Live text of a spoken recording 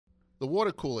The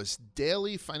Water Coolest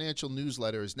daily financial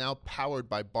newsletter is now powered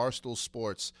by Barstool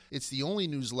Sports. It's the only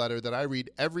newsletter that I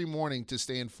read every morning to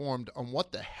stay informed on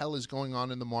what the hell is going on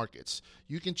in the markets.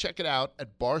 You can check it out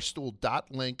at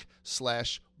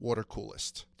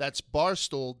barstool.link/watercoolest. That's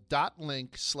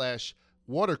barstool.link/watercoolest,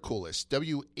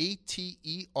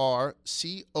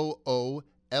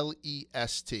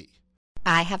 WATERCOOLEST.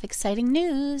 I have exciting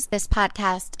news. This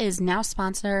podcast is now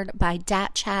sponsored by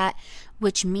Dat Chat,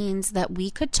 which means that we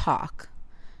could talk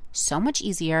so much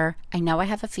easier. I know I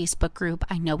have a Facebook group.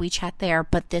 I know we chat there,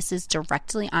 but this is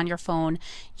directly on your phone.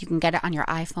 You can get it on your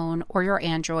iPhone or your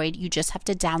Android. You just have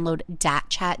to download Dat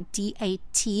Chat,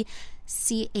 DATCHAT.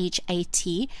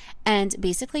 And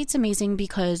basically it's amazing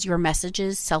because your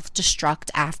messages self-destruct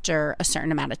after a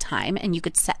certain amount of time, and you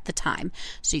could set the time.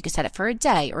 So you could set it for a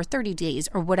day or 30 days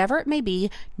or whatever it may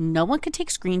be. No one can take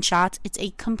screenshots. It's a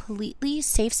completely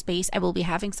safe space. I will be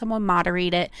having someone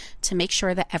moderate it to make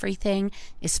sure that everything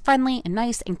is friendly and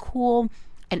nice and cool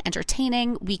and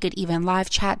entertaining. We could even live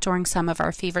chat during some of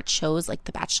our favorite shows like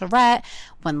The Bachelorette,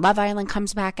 when Love Island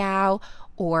comes back out,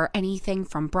 or anything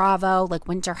from Bravo like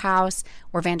Winter House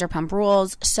or Vanderpump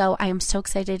Rules. So I am so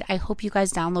excited. I hope you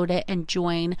guys download it and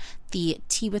join the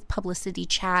Tea with Publicity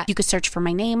chat. You could search for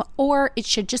my name, or it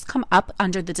should just come up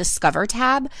under the Discover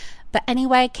tab. But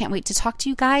anyway, can't wait to talk to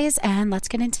you guys, and let's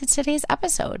get into today's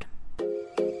episode.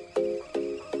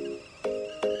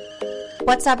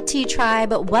 What's up, Tea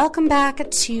Tribe? Welcome back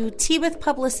to Tea with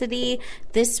Publicity.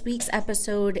 This week's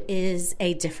episode is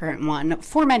a different one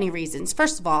for many reasons.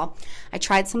 First of all, I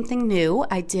tried something new.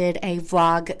 I did a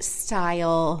vlog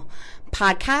style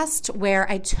podcast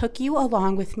where I took you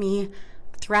along with me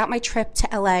throughout my trip to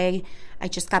LA. I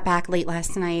just got back late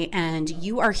last night, and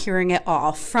you are hearing it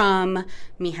all, from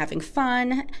me having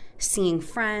fun, seeing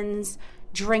friends,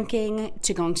 drinking,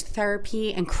 to going to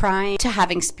therapy and crying, to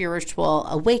having spiritual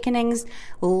awakenings.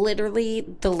 Literally,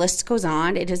 the list goes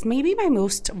on. It is maybe my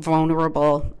most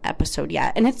vulnerable episode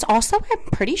yet. And it's also, I'm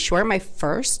pretty sure, my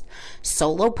first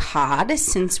solo pod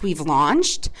since we've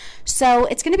launched. So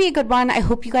it's going to be a good one. I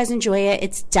hope you guys enjoy it.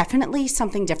 It's definitely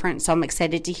something different, so I'm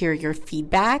excited to hear your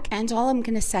feedback. And all I'm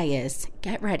going to say is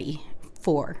get ready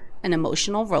for an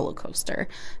emotional roller coaster,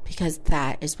 because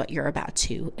that is what you're about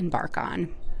to embark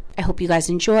on. I hope you guys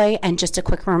enjoy. And just a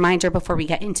quick reminder before we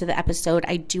get into the episode,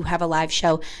 I do have a live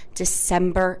show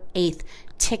December 8th.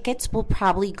 Tickets will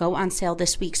probably go on sale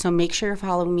this week, so make sure you're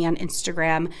following me on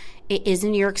Instagram. It is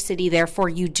in New York City, therefore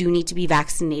you do need to be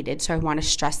vaccinated, so I want to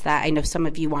stress that. I know some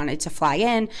of you wanted to fly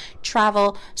in,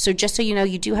 travel, so just so you know,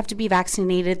 you do have to be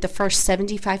vaccinated. The first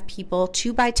 75 people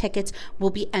to buy tickets will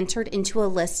be entered into a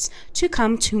list to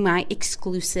come to my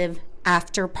exclusive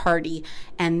after party,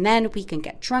 and then we can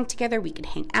get drunk together, we can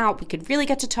hang out, we could really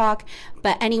get to talk.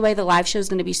 But anyway, the live show is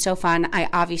going to be so fun. I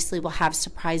obviously will have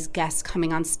surprise guests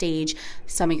coming on stage,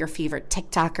 some of your favorite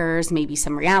TikTokers, maybe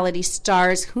some reality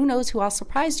stars, who knows who I'll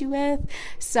surprise you with.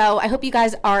 So I hope you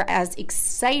guys are as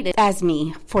excited as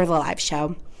me for the live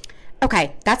show.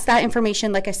 Okay, that's that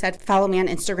information. Like I said, follow me on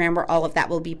Instagram where all of that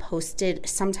will be posted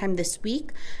sometime this week.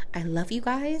 I love you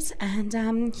guys,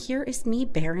 and here is me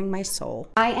bearing my soul.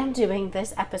 I am doing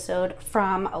this episode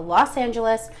from Los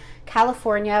Angeles,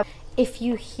 California. If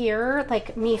you hear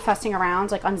like me fussing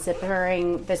around, like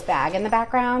unzipping this bag in the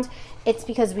background, it's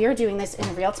because we are doing this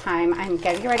in real time. I'm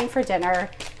getting ready for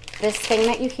dinner. This thing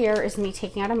that you hear is me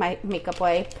taking out a makeup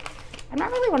wipe. I'm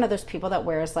not really one of those people that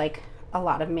wears like a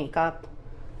lot of makeup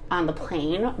on the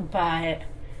plane, but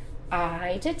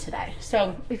I did today.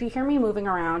 So if you hear me moving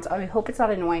around, I hope it's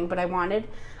not annoying, but I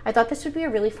thought this would be a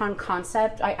really fun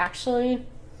concept. I actually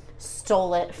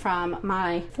stole it from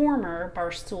my former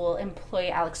Barstool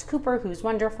employee, Alex Cooper, who's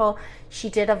wonderful. She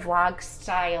did a vlog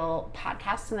style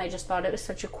podcast, and I just thought it was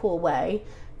such a cool way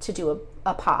to do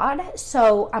a pod.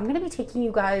 So I'm going to be taking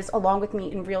you guys along with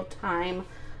me in real time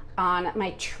on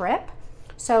my trip.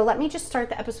 So let me just start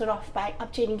the episode off by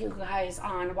updating you guys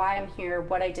on why I'm here,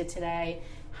 what I did today,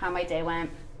 how my day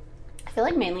went. I feel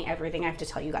like mainly everything I have to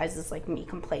tell you guys is like me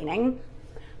complaining,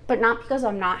 but not because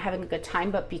I'm not having a good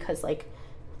time, but because like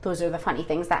those are the funny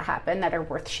things that happen that are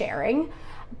worth sharing.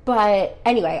 But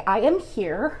anyway, I am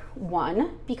here,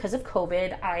 one, because of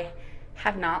COVID. I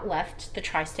have not left the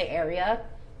tri-state area,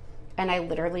 and I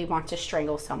literally want to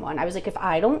strangle someone. I was like, if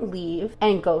I don't leave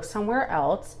and go somewhere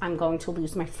else, I'm going to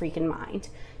lose my freaking mind.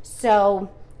 So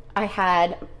I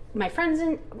had my friends,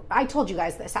 and I told you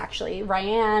guys this actually,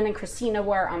 Ryan and Christina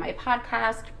were on my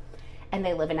podcast, and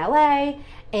they live in LA.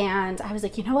 And I was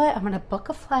like, you know what? I'm going to book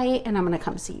a flight and I'm going to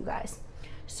come see you guys.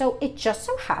 So it just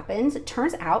so happens, it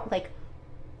turns out like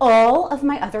all of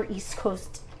my other East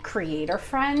Coast creator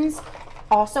friends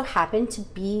also happen to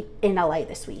be in LA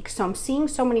this week. So I'm seeing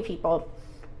so many people,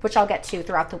 which I'll get to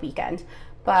throughout the weekend.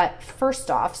 But first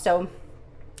off, so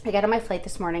I get on my flight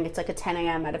this morning. It's like a 10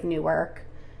 a.m. out of Newark,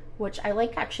 which I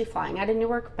like actually flying out of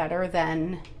Newark better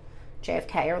than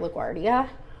JFK or LaGuardia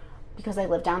because I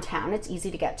live downtown. It's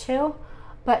easy to get to.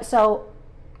 But so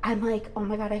I'm like, oh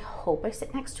my God, I hope I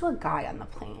sit next to a guy on the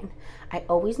plane. I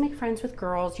always make friends with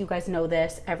girls. You guys know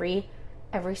this. Every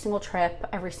single trip,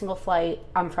 every single flight,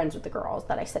 I'm friends with the girls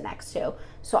that I sit next to.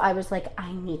 So I was like,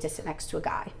 I need to sit next to a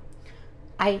guy.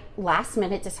 I last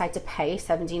minute decided to pay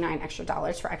 $79 extra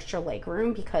for extra leg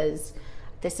room because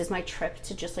this is my trip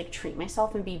to just like treat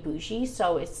myself and be bougie.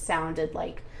 So it sounded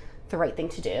like the right thing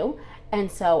to do.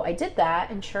 And so I did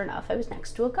that, and sure enough, I was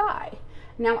next to a guy.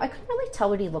 Now, I couldn't really tell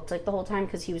what he looked like the whole time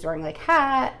because he was wearing like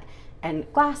hat and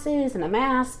glasses and a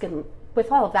mask, and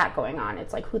with all of that going on,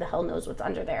 it's like, who the hell knows what's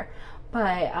under there?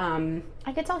 But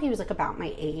I could tell he was like about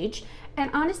my age.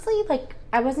 And honestly, like,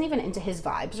 I wasn't even into his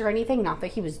vibes or anything. Not that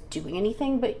he was doing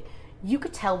anything, but you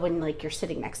could tell when like you're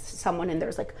sitting next to someone and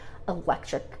there's like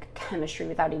electric chemistry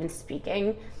without even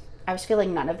speaking. I was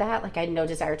feeling none of that. Like, I had no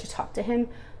desire to talk to him.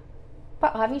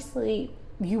 But obviously,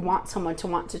 you want someone to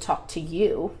want to talk to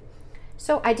you.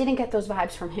 So I didn't get those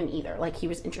vibes from him either. Like, he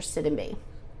was interested in me.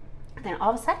 And then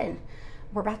all of a sudden,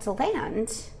 we're about to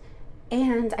land,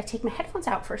 and I take my headphones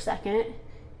out for a second,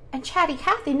 and Chatty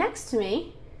Cathy next to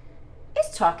me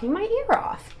is talking my ear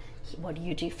off. What do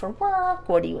you do for work?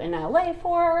 What are you in LA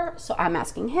for? So I'm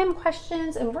asking him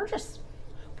questions, and we're just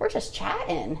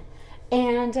chatting.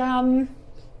 And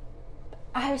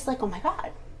I was like, oh my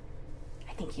God,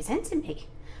 I think he's into me.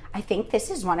 I think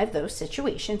this is one of those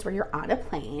situations where you're on a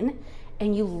plane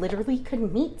and you literally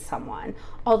could meet someone.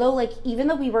 Although, like, even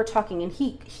though we were talking, and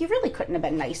he really couldn't have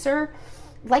been nicer.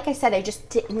 Like I said, I just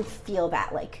didn't feel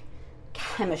that, like,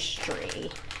 chemistry.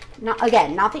 Not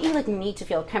that you, like, need to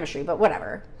feel chemistry, but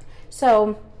whatever.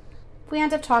 So we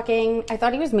end up talking. I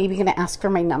thought he was maybe going to ask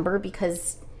for my number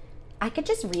because I could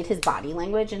just read his body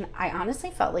language, and I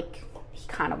honestly felt like he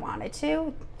kind of wanted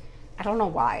to. I don't know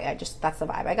why. That's the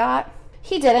vibe I got.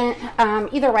 He didn't.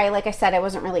 Either way, like I said, I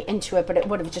wasn't really into it, but it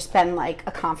would have just been like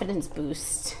a confidence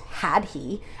boost had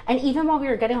he. And even while we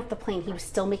were getting off the plane, he was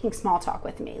still making small talk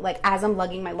with me. Like, as I'm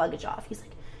lugging my luggage off, he's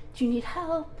like, do you need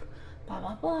help? Blah,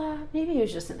 blah, blah. Maybe he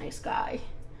was just a nice guy.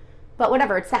 But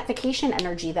whatever, it's that vacation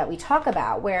energy that we talk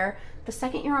about, where the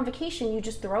second you're on vacation, you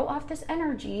just throw off this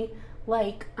energy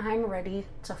like, I'm ready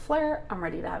to flirt, I'm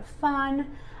ready to have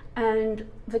fun. And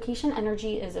vacation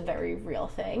energy is a very real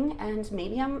thing, and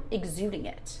maybe I'm exuding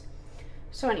it.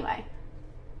 So anyway,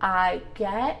 I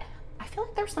feel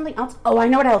like there's something else. Oh, I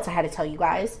know what else I had to tell you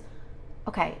guys.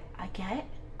 Okay,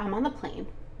 I'm on the plane,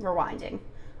 rewinding.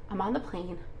 I'm on the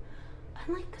plane.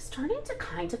 I'm like starting to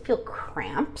kind of feel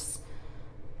cramps,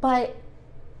 but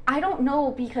I don't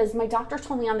know because my doctor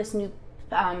told me on this new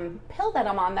pill that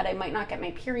I'm on that I might not get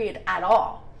my period at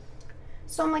all.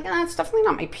 So I'm like, it's definitely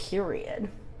not my period.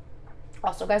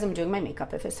 Also, guys, I'm doing my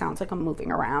makeup. If it sounds like I'm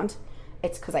moving around,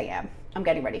 it's because I am. I'm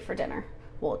getting ready for dinner.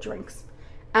 Well, drinks.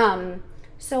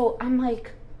 So I'm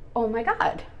like, oh my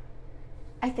God.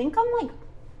 I think I'm like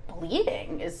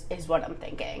bleeding is what I'm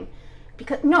thinking.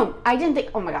 Because, no, I didn't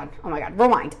think, oh my God,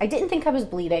 rewind. I didn't think I was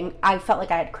bleeding. I felt like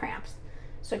I had cramps.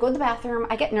 So I go to the bathroom.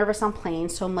 I get nervous on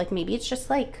planes. So I'm like, maybe it's just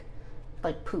like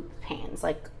poop pains,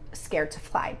 like scared to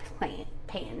fly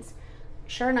pains.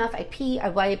 Sure enough, I pee, I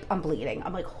wipe, I'm bleeding.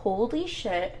 I'm like, holy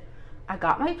shit, I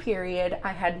got my period.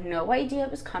 I had no idea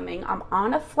it was coming. I'm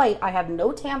on a flight. I have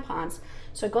no tampons.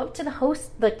 So I go up to the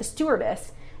host, like the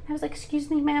stewardess, and I was like, excuse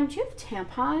me, ma'am, do you have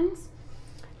tampons?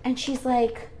 And she's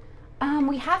like,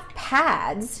 we have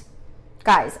pads.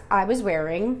 Guys, I was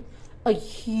wearing a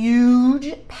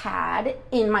huge pad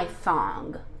in my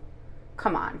thong.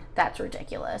 Come on, that's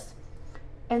ridiculous.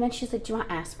 And then she's like, do you want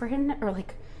aspirin or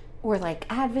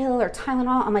Advil or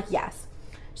Tylenol? I'm like, yes.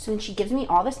 So then she gives me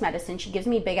all this medicine. She gives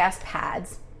me big ass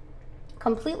pads.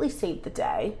 Completely saved the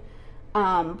day.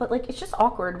 But like, it's just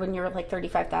awkward when you're like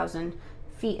 35,000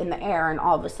 feet in the air and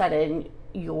all of a sudden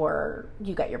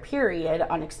you got your period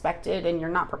unexpected and you're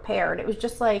not prepared. It was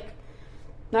just like,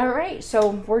 all right, so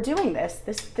we're doing this.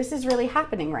 This is really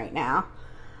happening right now.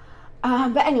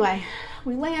 But anyway,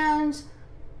 we land.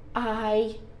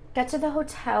 I get to the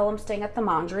hotel. I'm staying at the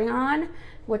Mondrian,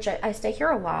 which I stay here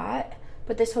a lot,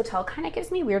 but this hotel kind of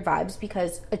gives me weird vibes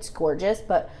because it's gorgeous.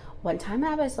 But one time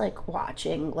I was like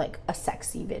watching like a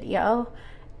sexy video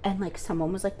and like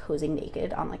someone was like posing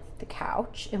naked on like the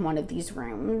couch in one of these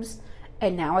rooms,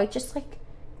 and now I just like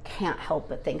can't help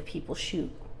but think people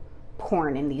shoot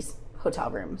porn in these hotel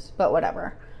rooms. But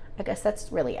whatever, I guess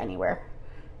that's really anywhere.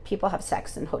 People have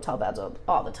sex in hotel beds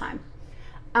all the time.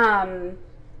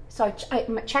 So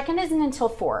my check-in isn't until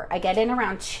 4. I get in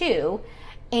around 2,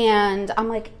 and I'm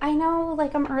like, I know,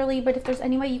 like, I'm early, but if there's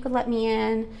any way you could let me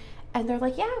in. And they're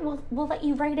like, yeah, we'll let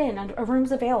you right in. A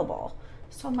room's available.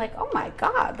 So I'm like, oh my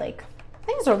God, like,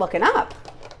 things are looking up.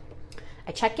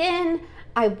 I check in.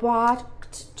 I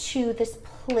walked to this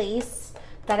place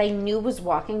that I knew was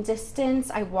walking distance.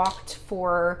 I walked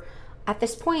for, at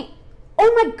this point,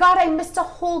 oh my God, I missed a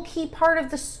whole key part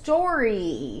of the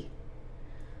story.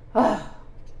 Ugh.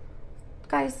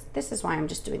 Guys, this is why I'm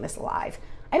just doing this live.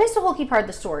 I missed a whole key part of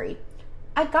the story.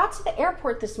 I got to the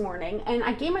airport this morning, and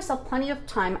I gave myself plenty of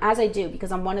time, as I do,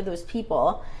 because I'm one of those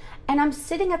people. And I'm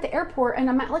sitting at the airport, and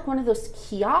I'm at like one of those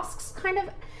kiosks, kind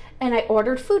of, and I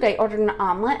ordered food. I ordered an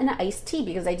omelet and an iced tea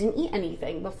because I didn't eat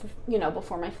anything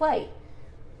before my flight.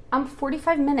 I'm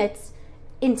 45 minutes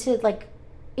into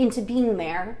being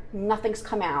there. Nothing's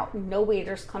come out. No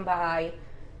waiters come by.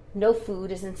 No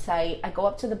food is in sight. I go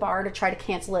up to the bar to try to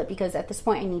cancel it because at this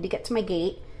point I need to get to my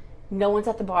gate. No one's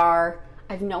at the bar.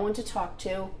 I have no one to talk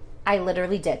to. I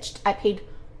literally ditched. I paid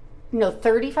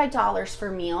 $35 for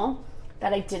a meal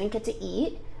that I didn't get to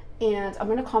eat, and I'm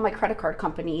going to call my credit card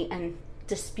company and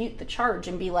dispute the charge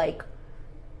and be like,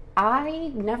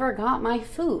 I never got my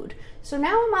food. So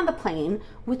now I'm on the plane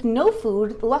with no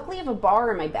food. Luckily I have a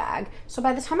bar in my bag. So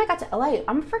by the time I got to LA,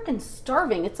 I'm freaking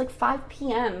starving. It's like 5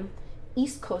 p.m.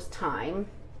 East Coast time.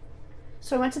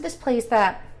 So I went to this place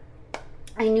that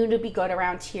I knew to be good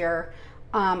around here.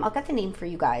 I'll get the name for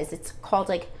you guys. It's called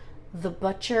like The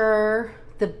Butcher,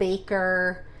 The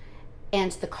Baker,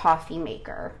 and The Coffee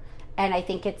Maker. And I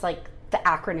think it's like the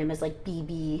acronym is like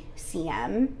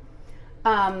BBCM.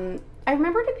 I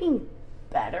remembered it being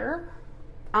better,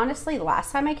 honestly, the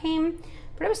last time I came,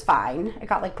 but it was fine. I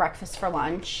got like breakfast for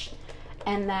lunch,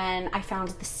 and then I found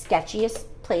the sketchiest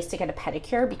place to get a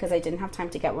pedicure because I didn't have time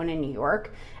to get one in New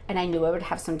York, and I knew I would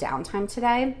have some downtime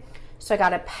today. So I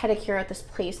got a pedicure at this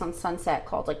place on Sunset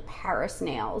called like Paris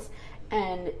Nails,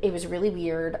 and it was really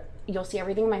weird. You'll see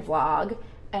everything in my vlog,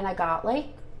 and I got like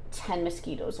 10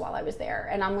 mosquitoes while I was there,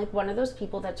 and I'm like one of those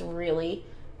people that's really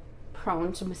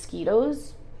prone to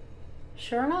mosquitoes.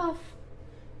 Sure enough,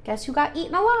 guess who got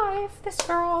eaten alive? This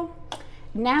girl.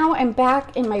 Now I'm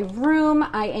back in my room.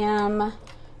 I am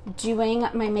doing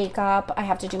my makeup. I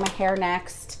have to do my hair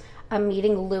next. I'm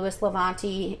meeting Louis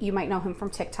Levanti. You might know him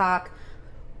from TikTok,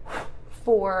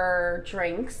 for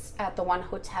drinks at the one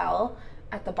hotel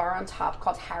at the bar on top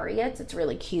called Harriet's. It's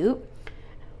really cute.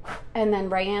 And then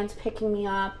Rayanne's picking me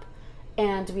up,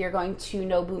 and we are going to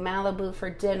Nobu Malibu for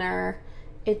dinner.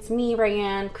 It's me,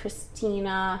 Rayanne,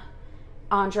 Christina,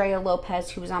 Andrea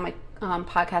Lopez, who was on my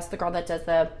podcast, the girl that does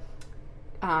the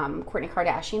Kourtney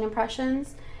Kardashian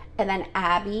impressions, and then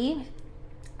Abby.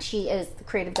 She is the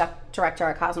creative director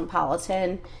at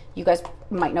Cosmopolitan. You guys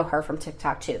might know her from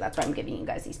TikTok too. That's why I'm giving you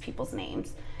guys these people's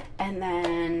names. And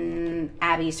then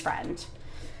Abby's friend.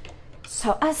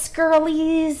 So us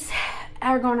girlies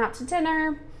are going out to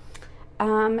dinner.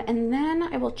 And then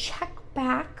I will check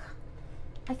back.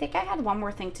 I think I had one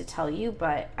more thing to tell you,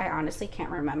 but I honestly can't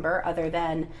remember, other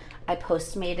than I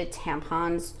postmated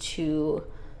tampons to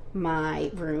my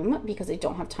room because I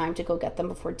don't have time to go get them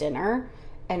before dinner.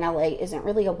 And LA isn't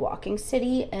really a walking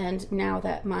city. And now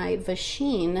that my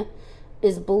vagine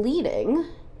is bleeding,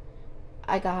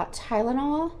 I got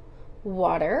Tylenol,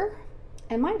 water,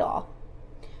 and Midol.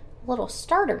 A little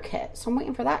starter kit. So I'm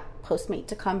waiting for that Postmate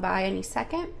to come by any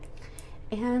second.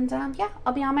 And yeah,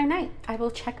 I'll be on my night. I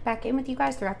will check back in with you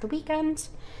guys throughout the weekend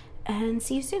and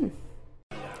see you soon.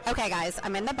 Okay, guys,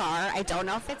 I'm in the bar. I don't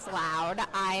know if it's loud.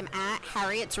 I'm at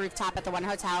Harriet's rooftop at the One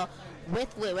Hotel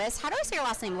with Louis. How do I say your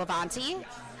last name? Levanti?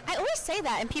 I always say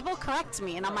that, and people correct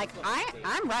me, and I'm like,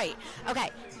 I'm right. Okay,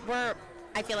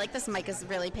 I feel like this mic is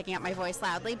really picking up my voice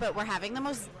loudly, but we're having the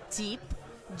most deep,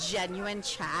 genuine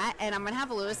chat, and I'm going to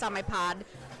have Louis on my pod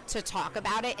to talk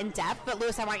about it in depth. But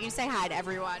Louis, I want you to say hi to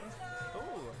everyone.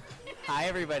 Hi,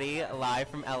 everybody, live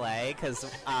from LA, because,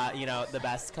 the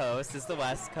best coast is the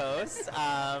West Coast,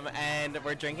 and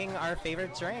we're drinking our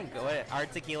favorite drink, our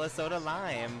tequila soda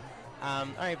lime. All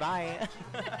right, bye.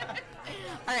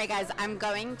 All right, guys, I'm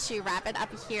going to wrap it up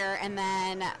here, and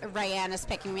then Rayanne is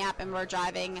picking me up, and we're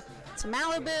driving to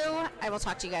Malibu. I will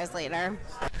talk to you guys later.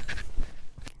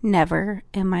 Never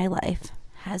in my life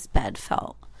has bed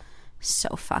felt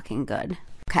so fucking good.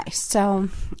 Okay, so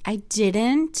I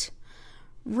didn't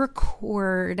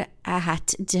record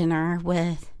at dinner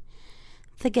with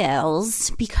the girls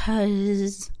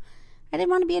because I didn't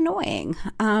want to be annoying.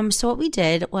 So what we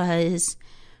did was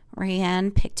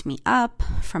Rayanne picked me up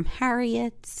from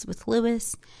Harriet's with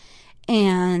Louis,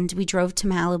 and we drove to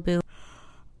Malibu.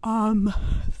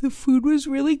 The food was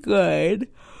really good.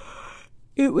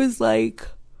 It was like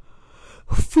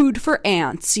food for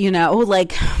ants, you know,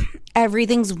 like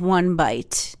everything's one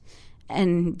bite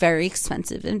and very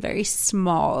expensive and very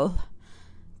small.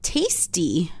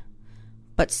 Tasty,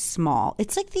 but small.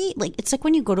 It's like it's like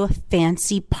when you go to a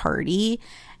fancy party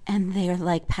and they're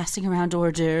like passing around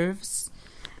hors d'oeuvres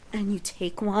and you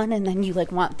take one and then you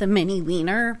like want the mini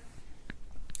wiener,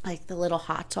 like the little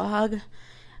hot dog.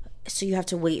 So you have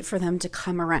to wait for them to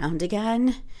come around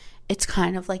again. It's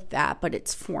kind of like that, but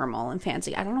it's formal and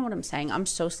fancy. I don't know what I'm saying. I'm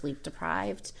so sleep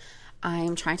deprived.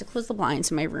 I'm trying to close the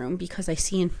blinds in my room because I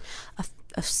see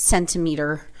a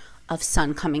centimeter of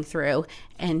sun coming through.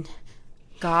 And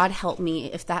God help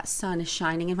me, if that sun is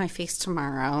shining in my face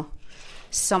tomorrow,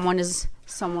 someone's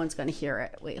going to hear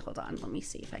it. Wait, hold on. Let me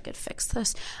see if I could fix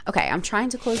this. Okay, I'm trying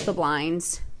to close the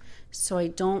blinds so I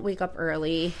don't wake up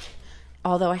early.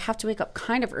 Although I have to wake up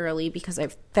kind of early because I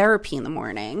have therapy in the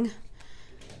morning,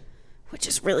 which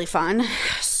is really fun.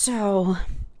 So,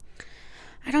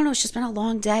 I don't know. It's just been a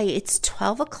long day. It's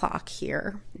 12 o'clock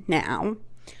here now,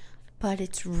 but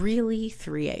it's really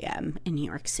 3 a.m. in New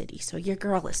York City. So, your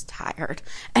girl is tired.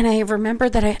 And I remember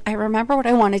that I remember what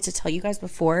I wanted to tell you guys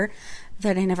before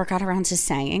that I never got around to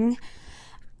saying.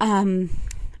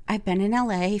 I've been in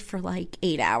LA for like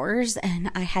 8 hours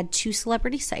and I had 2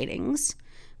 celebrity sightings.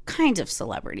 Kind of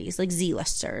celebrities, like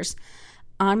Z-listers.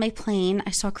 On my plane, I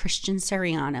saw Christian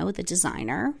Siriano, the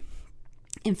designer,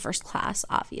 in first class,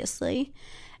 obviously.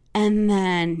 And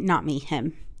then, not me,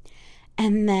 him.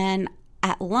 And then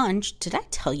at lunch, did I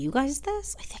tell you guys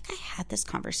this? I think I had this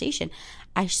conversation.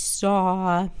 I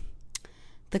saw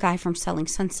the guy from Selling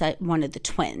Sunset, one of the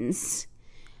twins.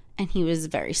 And he was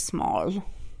very small.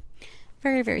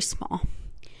 Very, very small.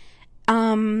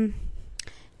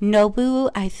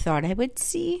 Nobu, I thought I would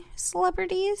see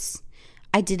celebrities.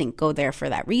 I didn't go there for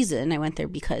that reason. I went there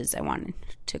because I wanted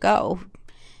to go.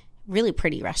 Really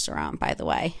pretty restaurant, by the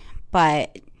way.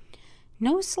 But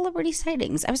no celebrity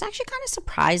sightings. I was actually kind of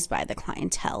surprised by the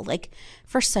clientele. Like,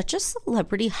 for such a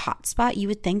celebrity hotspot, you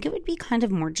would think it would be kind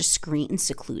of more discreet and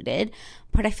secluded.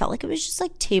 But I felt like it was just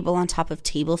like table on top of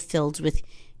table filled with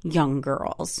young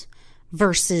girls.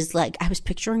 Versus, like, I was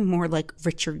picturing more like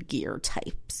Richard Gere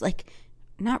types. Like,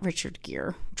 not Richard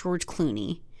Gere, George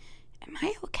Clooney. Am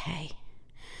I okay?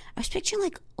 I was picturing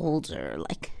like older,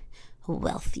 like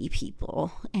wealthy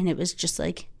people. And it was just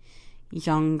like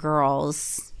young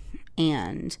girls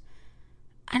and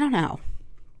I don't know.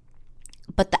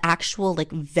 But the actual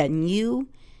like venue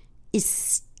is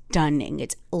stunning.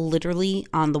 It's literally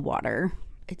on the water.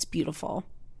 It's beautiful.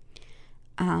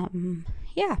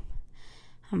 Yeah.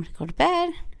 I'm going to go to bed.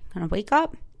 I'm going to wake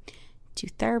up. Do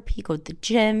therapy, go to the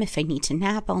gym. If I need to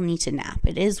nap, I'll need to nap.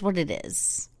 It is what it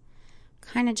is.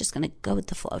 Kind of just going to go with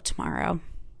the flow tomorrow.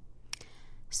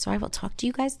 So I will talk to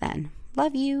you guys then.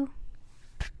 Love you.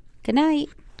 Good night.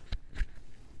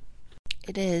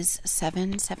 It is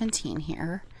 7:17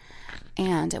 here.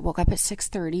 And I woke up at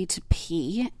 6:30 to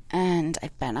pee. And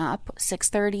I've been up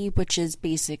 6:30, which is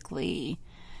basically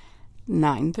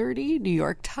 9:30 New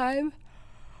York time.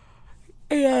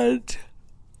 And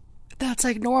that's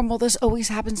like normal. This always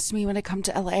happens to me when I come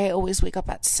to LA. I always wake up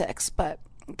at 6, but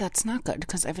that's not good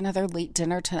because I have another late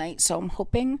dinner tonight. So I'm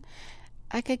hoping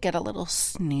I could get a little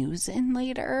snooze in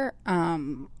later.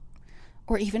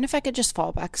 Or even if I could just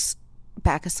fall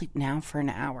back asleep now for an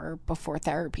hour before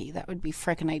therapy, that would be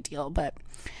freaking ideal. But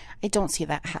I don't see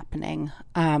that happening.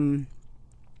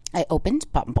 I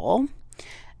opened Bumble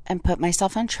and put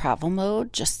myself on travel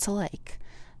mode just to like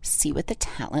see what the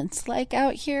talent's like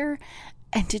out here.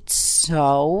 And it's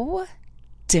so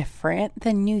different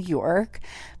than New York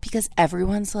because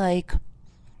everyone's like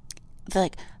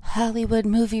Hollywood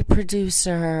movie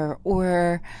producer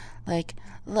or like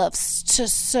loves to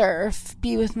surf,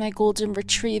 be with my golden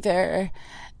retriever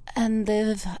and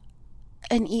live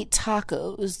and eat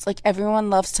tacos. Like everyone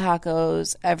loves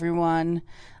tacos. Everyone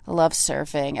loves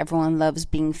surfing. Everyone loves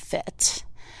being fit.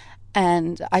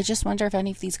 And I just wonder if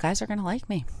any of these guys are going to like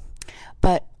me.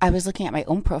 But I was looking at my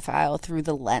own profile through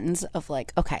the lens of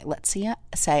like, okay, let's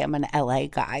say I'm an LA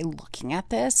guy looking at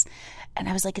this. And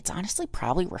I was like, it's honestly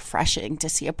probably refreshing to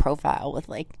see a profile with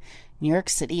like New York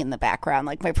City in the background.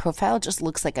 Like my profile just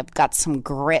looks like I've got some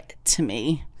grit to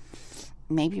me.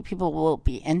 Maybe people will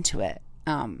be into it.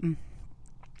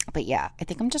 But yeah, I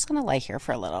think I'm just going to lay here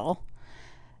for a little,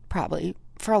 probably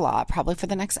for a lot, probably for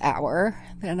the next hour.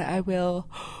 Then I will...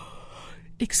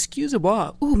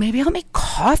 Excuse-moi. Ooh, maybe I'll make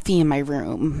coffee in my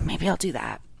room. Maybe I'll do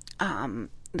that. Then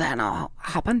I'll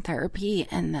hop on therapy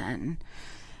and then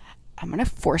I'm going to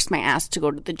force my ass to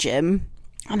go to the gym.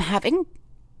 I'm having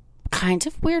kind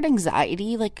of weird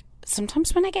anxiety. Like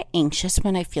sometimes when I get anxious,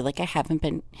 when I feel like I haven't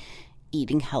been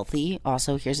eating healthy,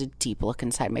 also here's a deep look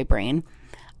inside my brain,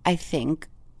 I think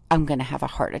I'm going to have a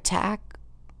heart attack.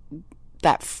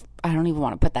 I don't even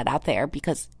want to put that out there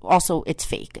because also it's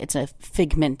fake. It's a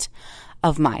figment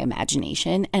of my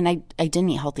imagination. And I didn't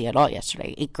eat healthy at all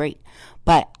yesterday. I ate great,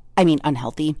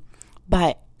 unhealthy.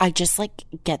 But I just like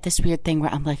get this weird thing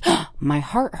where I'm like, oh, my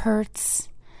heart hurts.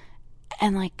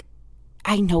 And like,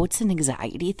 I know it's an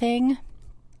anxiety thing.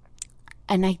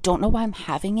 And I don't know why I'm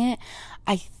having it.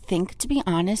 I think, to be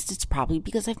honest, it's probably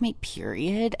because I've my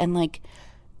period. And like,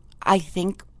 I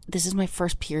think this is my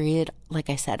first period, like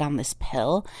I said, on this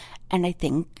pill. And I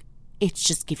think it's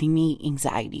just giving me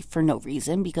anxiety for no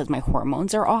reason because my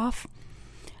hormones are off,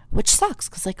 which sucks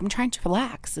because like I'm trying to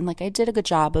relax. And like I did a good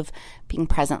job of being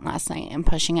present last night and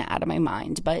pushing it out of my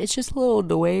mind. But it's just a little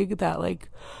annoying that like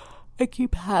I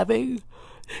keep having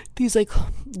these like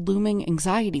looming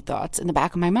anxiety thoughts in the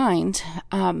back of my mind.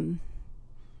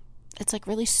 It's like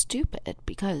really stupid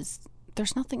because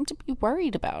there's nothing to be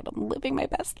worried about. I'm living my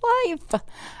best life.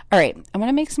 All right, I'm going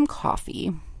to make some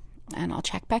coffee and I'll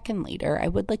check back in later. I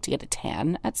would like to get a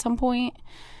tan at some point,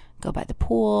 go by the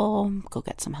pool, go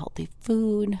get some healthy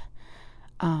food.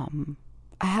 I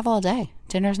have all day.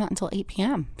 Dinner's not until 8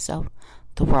 p.m., so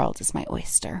the world is my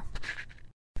oyster.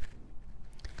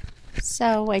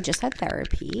 So I just had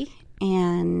therapy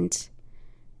and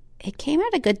it came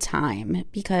at a good time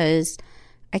because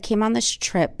I came on this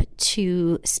trip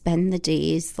to spend the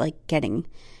days like getting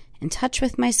in touch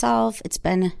with myself. It's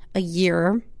been a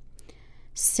year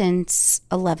since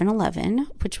 11/11,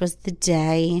 which was the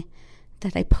day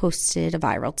that I posted a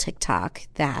viral TikTok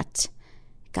that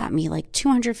got me like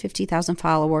 250,000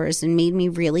 followers and made me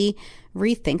really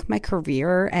rethink my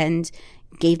career and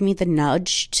gave me the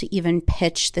nudge to even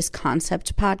pitch this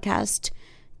concept podcast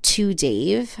to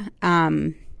Dave.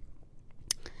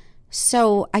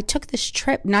 So I took this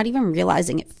trip, not even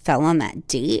realizing it fell on that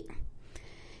date.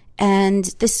 And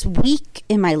this week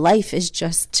in my life has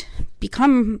just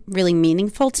become really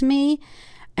meaningful to me.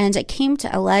 And I came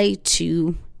to LA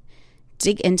to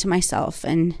dig into myself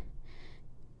and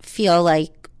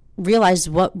realize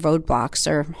what roadblocks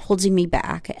are holding me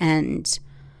back and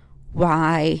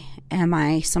why am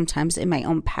I sometimes in my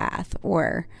own path,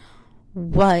 or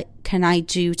what can I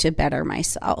do to better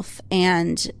myself.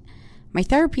 And my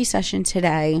therapy session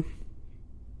today,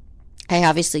 I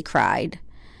obviously cried.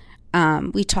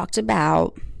 We talked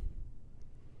about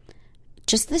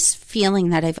just this feeling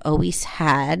that I've always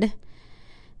had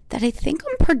that I think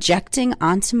I'm projecting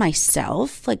onto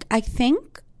myself. Like, I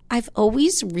think I've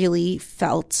always really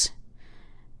felt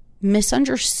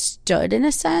misunderstood in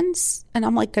a sense. And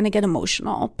I'm like going to get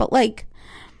emotional. But like,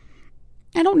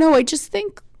 I don't know. I just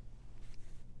think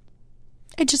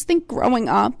growing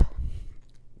up,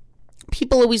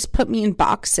 people always put me in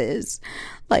boxes.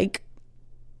 Like,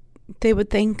 they would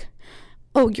think,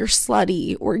 oh, you're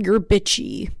slutty, or you're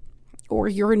bitchy, or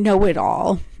you're a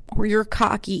know-it-all, or you're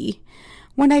cocky.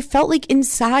 When I felt like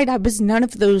inside I was none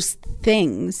of those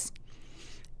things.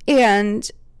 And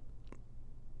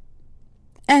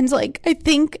like, I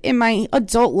think in my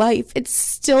adult life, it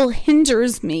still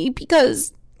hinders me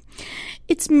because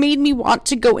it's made me want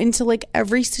to go into like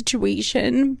every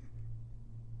situation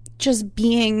just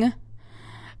being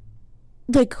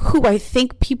like who I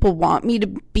think people want me to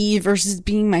be versus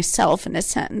being myself in a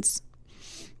sense.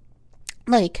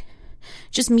 Like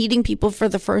just meeting people for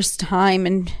the first time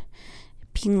and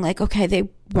being like, okay, they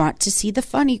want to see the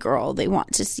funny girl. They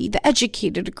want to see the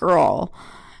educated girl.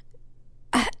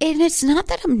 And it's not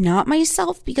that I'm not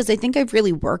myself, because I think I've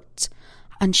really worked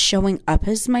on showing up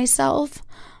as myself.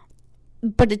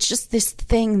 But it's just this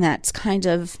thing that's kind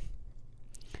of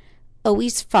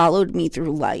always followed me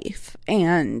through life.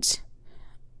 And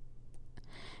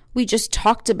we just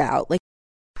talked about, like,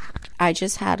 I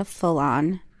just had a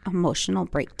full-on emotional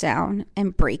breakdown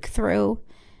and breakthrough,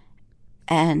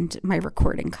 and my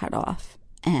recording cut off,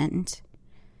 and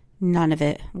none of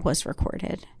it was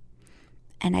recorded.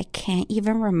 And I can't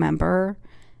even remember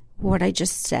what I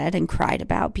just said and cried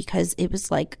about because it was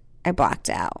like I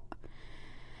blacked out.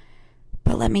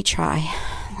 But let me try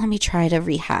to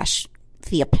rehash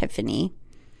the epiphany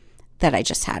that I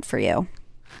just had for you.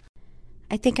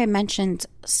 I think I mentioned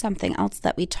something else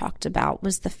that we talked about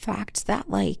was the fact that,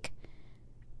 like,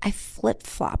 I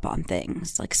flip-flop on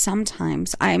things. Like,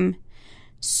 sometimes I'm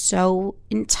so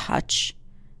in touch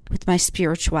with my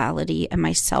spirituality and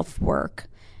my self-work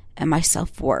and my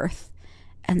self-worth.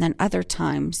 And then other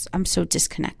times I'm so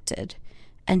disconnected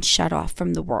and shut off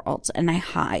from the world, and I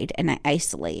hide and I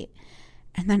isolate.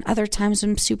 And then other times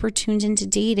I'm super tuned into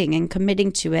dating and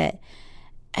committing to it.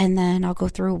 And then I'll go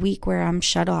through a week where I'm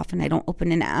shut off and I don't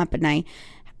open an app and I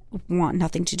want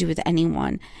nothing to do with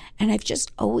anyone. And I've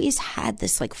just always had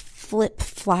this like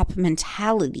flip-flop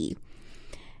mentality.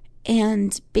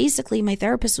 And basically my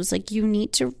therapist was like, you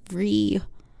need to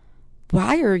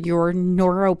rewire your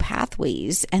neural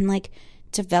pathways and like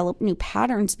develop new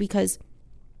patterns because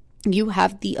you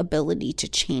have the ability to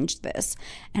change this.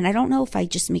 And I don't know if I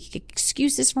just make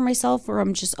excuses for myself or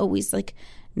I'm just always like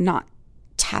not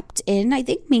tapped in. I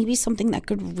think maybe something that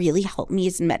could really help me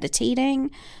is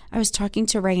meditating. I was talking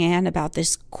to Rayanne about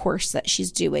this course that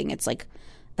she's doing. It's like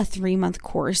a 3-month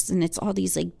course and it's all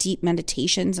these like deep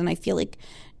meditations. And I feel like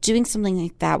doing something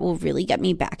like that will really get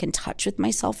me back in touch with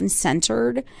myself and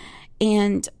centered.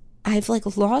 And I've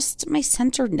like lost my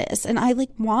centeredness and I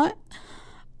like want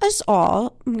us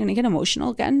all, I'm going to get emotional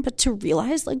again, but to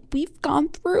realize like we've gone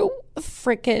through a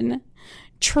freaking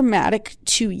traumatic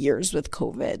 2 years with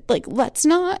COVID. Like that's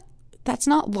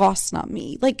not lost, not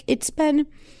me. Like it's been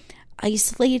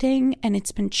isolating and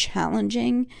it's been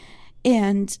challenging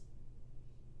and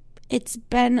it's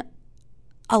been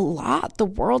a lot. The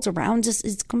world around us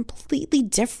is completely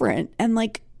different and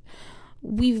like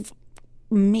we've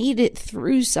made it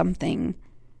through something.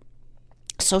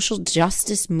 Social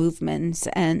justice movements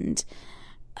and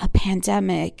a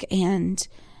pandemic and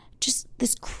just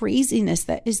this craziness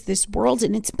that is this world,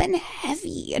 and it's been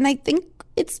heavy. And I think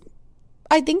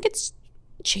it's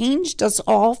changed us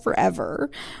all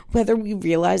forever, whether we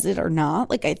realize it or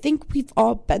not. Like I think we've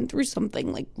all been through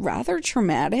something like rather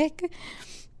traumatic.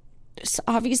 So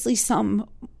obviously some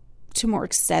to more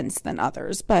extents than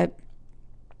others, but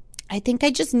I think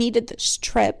I just needed this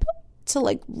trip to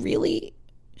like really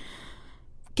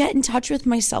get in touch with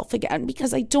myself again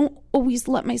because I don't always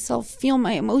let myself feel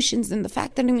my emotions, and the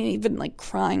fact that I'm even like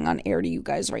crying on air to you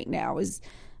guys right now is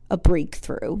a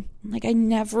breakthrough. Like I'm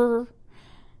not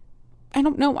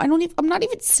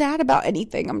even sad about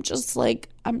anything. I'm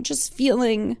just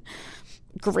feeling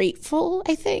grateful,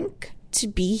 I think, to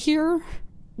be here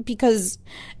because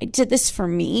I did this for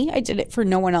me. I did it for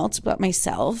no one else but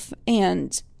myself,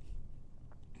 and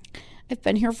I've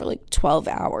been here for like 12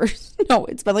 hours. No,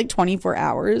 it's been like 24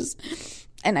 hours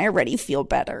and I already feel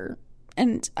better.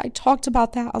 And I talked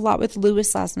about that a lot with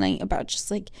Lewis last night about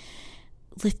just like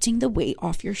lifting the weight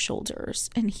off your shoulders.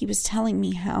 And he was telling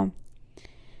me how,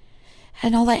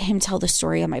 and I'll let him tell the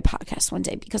story on my podcast one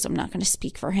day because I'm not going to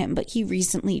speak for him, but he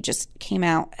recently just came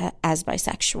out as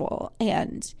bisexual.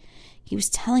 And he was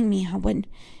telling me how when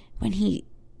he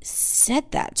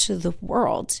said that to the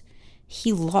world,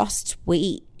 he lost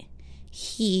weight.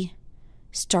 He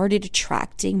started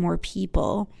attracting more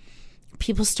people.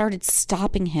 People started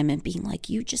stopping him and being like,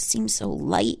 you just seem so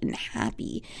light and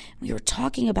happy. We were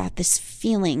talking about this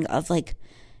feeling of like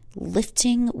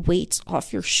lifting weights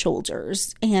off your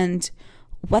shoulders and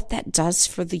what that does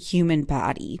for the human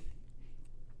body.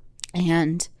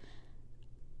 And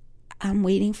I'm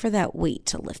waiting for that weight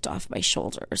to lift off my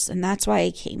shoulders. And that's why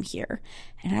I came here.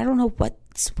 And I don't know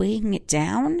what's weighing it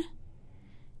down.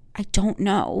 I don't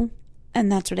know. And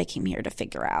that's what I came here to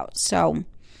figure out. So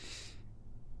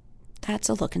that's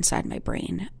a look inside my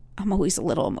brain. I'm always a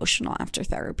little emotional after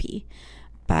therapy.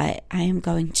 But I am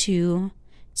going to,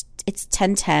 it's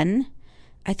 10:10.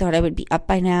 I thought I would be up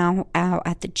by now, out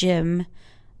at the gym.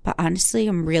 But honestly,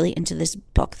 I'm really into this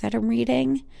book that I'm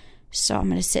reading. So I'm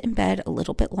going to sit in bed a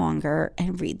little bit longer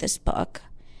and read this book.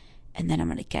 And then I'm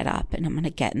going to get up and I'm going to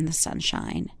get in the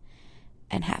sunshine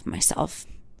and have myself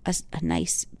a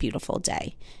nice, beautiful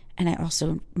day. And I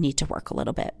also need to work a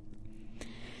little bit.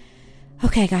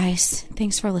 Okay, guys.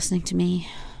 Thanks for listening to me.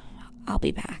 I'll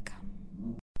be back.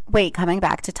 Wait, coming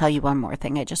back to tell you one more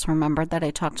thing I just remembered that I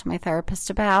talked to my therapist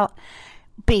about.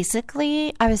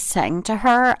 Basically, I was saying to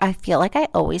her, I feel like I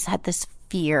always had this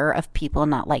fear of people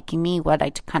not liking me, what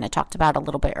I kind of talked about a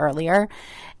little bit earlier.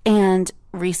 And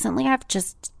recently I've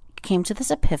just came to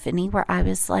this epiphany where I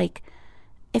was like,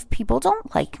 if people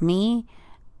don't like me,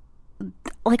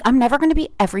 like I'm never going to be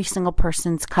every single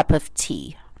person's cup of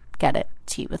tea. Get it?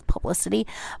 Tea with publicity.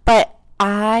 But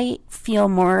I feel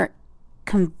more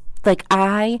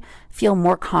I feel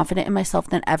more confident in myself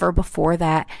than ever before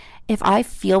that if I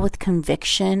feel with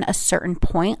conviction a certain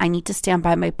point, I need to stand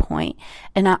by my point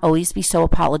and not always be so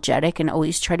apologetic and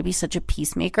always try to be such a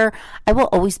peacemaker. I will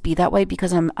always be that way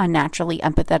because I'm a naturally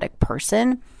empathetic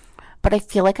person. But I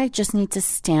feel like I just need to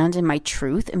stand in my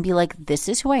truth and be like, this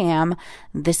is who I am,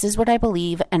 this is what I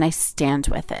believe, and I stand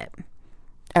with it.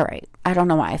 All right. I don't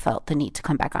know why I felt the need to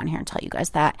come back on here and tell you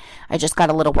guys that. I just got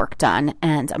a little work done,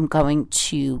 and I'm going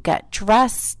to get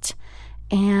dressed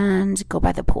and go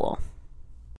by the pool.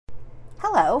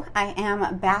 Hello. I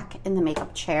am back in the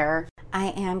makeup chair. I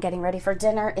am getting ready for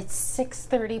dinner. It's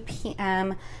 6:30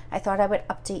 p.m. I thought I would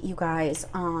update you guys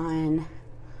on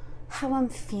how I'm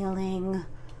feeling,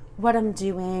 what I'm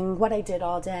doing, what I did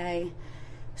all day.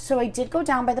 So I did go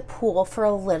down by the pool for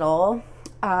a little.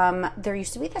 There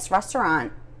used to be this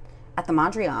restaurant at the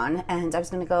Mondrian, and I was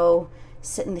going to go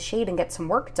sit in the shade and get some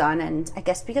work done, and I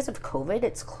guess because of COVID,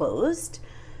 it's closed.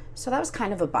 So that was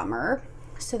kind of a bummer.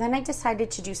 So then I decided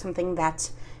to do something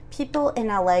that people in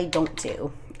LA don't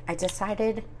do. I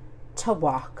decided to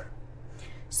walk.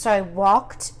 So I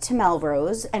walked to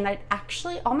Melrose, and I'd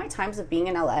actually, all my times of being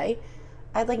in LA,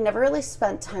 I'd like never really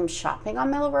spent time shopping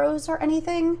on Melrose or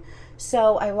anything.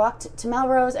 So I walked to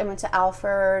Melrose, I went to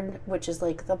Alfred, which is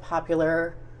like the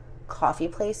popular coffee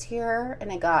place here,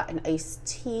 and I got an iced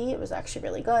tea. It was actually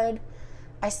really good.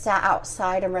 I sat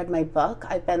outside and read my book.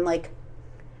 I've been like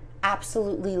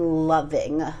absolutely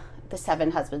loving The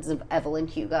 7 Husbands of Evelyn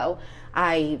Hugo.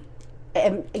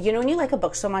 And you know, when you like a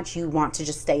book so much, you want to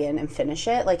just stay in and finish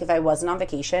it. Like if I wasn't on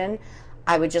vacation,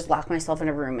 I would just lock myself in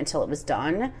a room until it was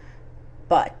done.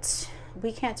 But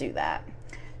we can't do that.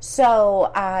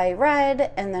 So I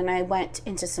read, and then I went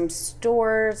into some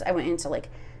stores. I went into like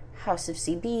House of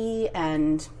CB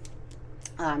and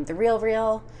The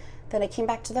Real. Then I came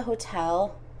back to the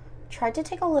hotel, tried to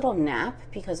take a little nap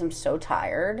because I'm so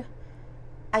tired.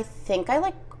 I think I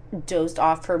like dozed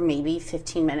off for maybe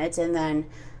 15 minutes, and then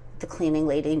the cleaning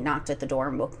lady knocked at the door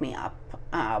and woke me up.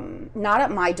 Not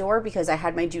at my door because I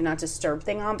had my do not disturb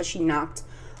thing on, but she knocked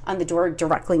on the door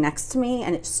directly next to me,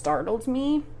 and it startled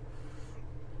me.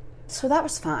 So that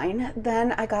was fine.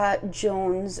 Then I got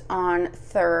Jones on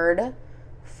 3rd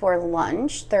for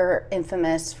lunch. They're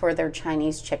infamous for their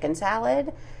Chinese chicken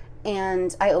salad,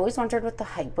 and I always wondered what the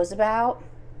hype was about.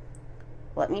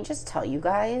 Let me just tell you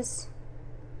guys,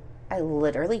 I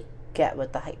literally get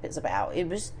what the hype is about. It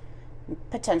was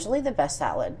potentially the best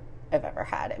salad I've ever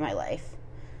had in my life.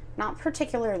 Not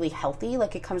particularly healthy,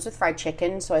 like it comes with fried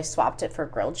chicken, so I swapped it for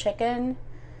grilled chicken,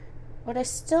 but I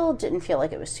still didn't feel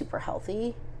like it was super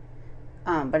healthy,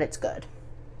 but it's good.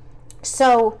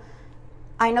 So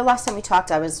I know last time we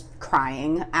talked I was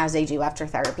crying, as I do after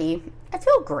therapy. I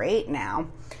feel great now.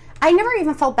 I never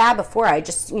even felt bad before. I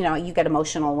just, you get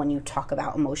emotional when you talk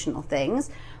about emotional things.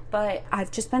 But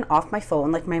I've just been off my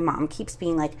phone. Like, my mom keeps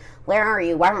being like, where are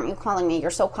you? Why aren't you calling me? You're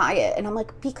so quiet. And I'm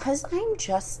like, because I'm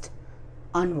just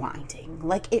unwinding.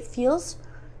 Like, it feels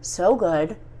so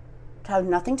good to have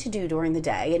nothing to do during the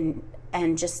day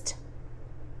and just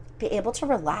be able to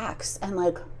relax and,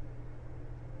 like,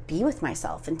 be with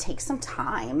myself and take some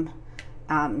time.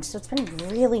 So it's been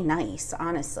really nice,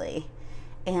 honestly.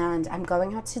 And I'm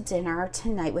going out to dinner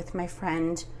tonight with my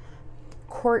friend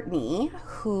Courtney,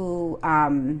 who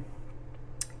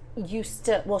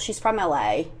she's from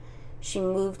LA. She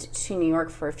moved to New York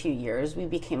for a few years. We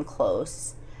became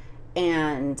close,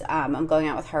 and I'm going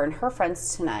out with her and her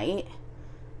friends tonight.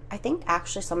 I think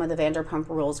actually some of the Vanderpump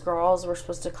Rules girls were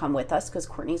supposed to come with us because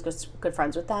Courtney's good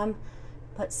friends with them,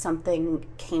 but something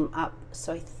came up,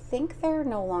 so I think they're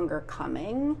no longer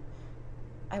coming.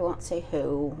 I won't say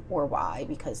who or why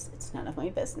because it's none of my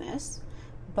business.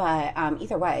 But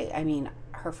either way, I mean,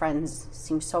 her friends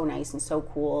seem so nice and so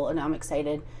cool, and I'm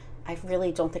excited. I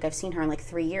really don't think I've seen her in like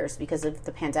 3 years because of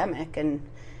the pandemic, and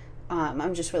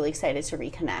I'm just really excited to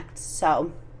reconnect.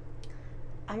 So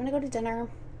I'm going to go to dinner,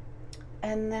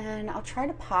 and then I'll try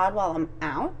to pod while I'm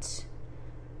out.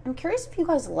 I'm curious if you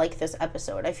guys like this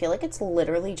episode. I feel like it's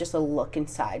literally just a look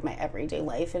inside my everyday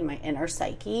life and my inner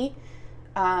psyche,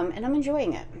 and I'm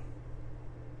enjoying it.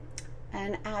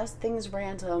 And as things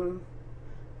random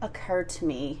occur to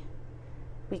me,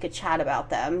 we could chat about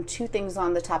them. 2 things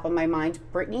on the top of my mind.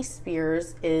 Britney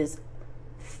Spears is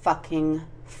fucking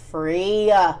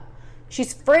free.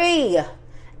 She's free.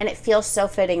 And it feels so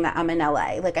fitting that I'm in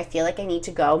LA. Like, I feel like I need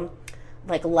to go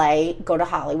to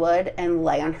Hollywood and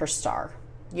lay on her star.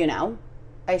 I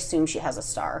assume she has a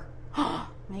star.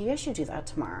 Maybe I should do that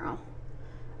tomorrow.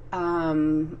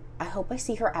 I hope I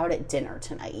see her out at dinner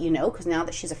tonight, because now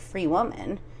that she's a free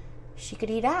woman, she could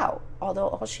eat out. Although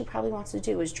all she probably wants to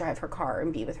do is drive her car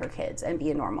and be with her kids and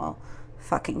be a normal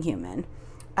fucking human.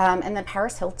 And then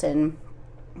Paris Hilton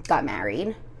got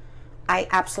married. I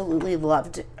absolutely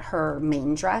loved her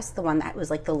main dress, the one that was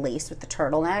like the lace with the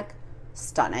turtleneck.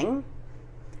 Stunning.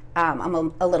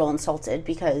 I'm a little insulted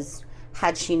because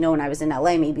had she known I was in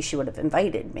LA, maybe she would have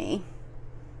invited me.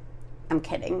 I'm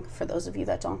kidding, for those of you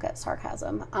that don't get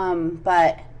sarcasm.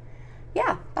 But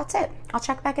yeah, that's it. I'll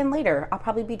check back in later. I'll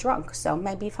probably be drunk, so it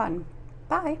might be fun.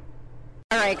 Bye.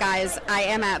 All right, guys. I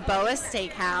am at Boa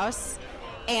Steakhouse,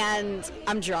 and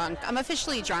I'm drunk. I'm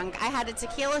officially drunk. I had a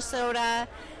tequila soda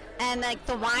And like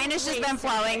the wine has just been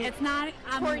flowing. It's not.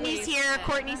 Courtney's here.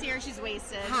 Courtney's here. She's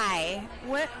wasted. Hi.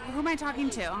 Who am I talking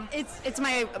to? It's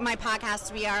my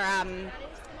podcast. We are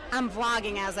I'm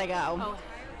vlogging as I go. Oh,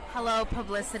 hello,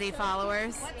 publicity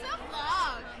followers. What's a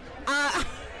vlog?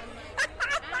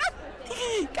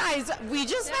 Guys, we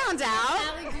just found out.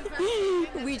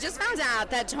 We just found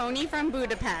out that Tony from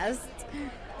Budapest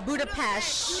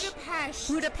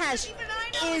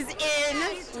is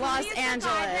in Los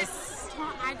Angeles.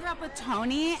 I grew up with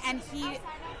Tony, and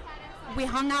we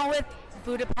hung out with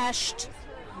Budapest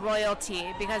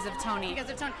royalty because of Tony.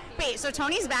 Wait, so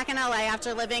Tony's back in LA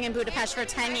after living in Budapest for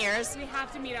 10 years. We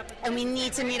have to meet up with him. And we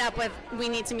need to meet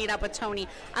up with Tony.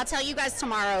 I'll tell you guys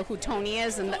tomorrow who Tony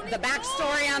is and the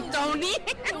backstory on Tony.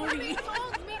 Tony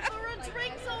told me for a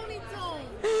drink, Tony told.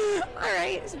 All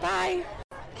right, bye.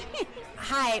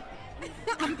 Hi.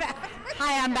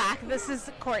 I'm back. This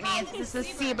is Courtney. This is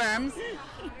Seaburns.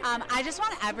 I just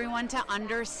want everyone to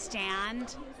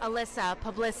understand Alyssa,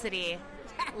 publicity,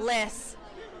 Liz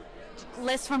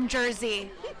from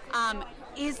Jersey,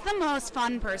 is the most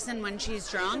fun person when she's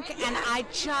drunk, and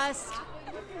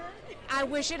I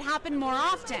wish it happened more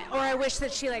often, or I wish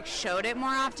that she showed it more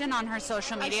often on her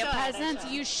social media presence.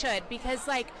 You should, because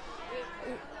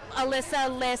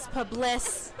Alyssa, Liz,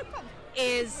 Publis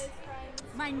is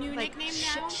My new nickname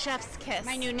now? Chef's kiss.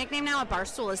 My new nickname now at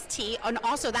Barstool is T. And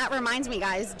also, that reminds me,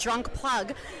 guys, drunk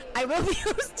plug. I will be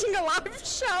hosting a live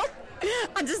show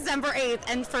on December 8th,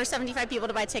 and for 75 people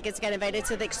to buy tickets get invited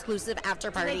to the exclusive after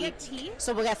party. Do they get tea?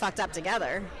 So we'll get fucked up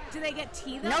together. Do they get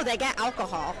tea, though? No, they get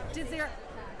alcohol.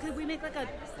 Could we make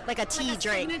a tea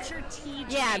drink? Signature tea drink?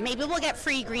 Yeah, maybe we'll get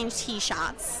free green tea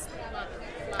shots.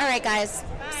 All right, guys.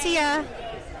 Bye. See ya.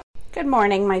 Good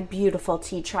morning, my beautiful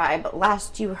tea tribe.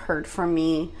 Last you heard from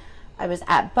me, I was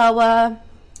at BOA.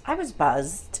 I was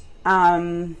buzzed.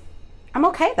 I'm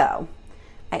okay, though.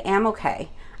 I am okay.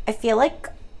 I feel like,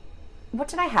 what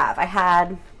did I have? I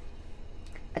had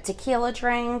a tequila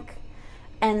drink,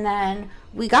 and then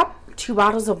we got 2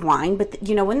 bottles of wine, but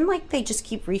when they just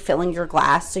keep refilling your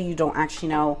glass so you don't actually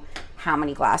know how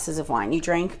many glasses of wine you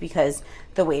drank because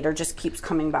the waiter just keeps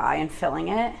coming by and filling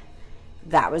it.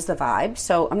 That was the vibe.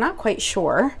 So I'm not quite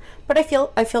sure, but I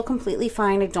feel completely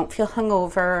fine. I don't feel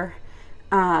hungover.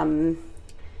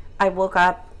 I woke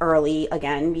up early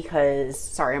again because,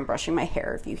 sorry, I'm brushing my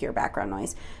hair if you hear background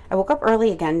noise. I woke up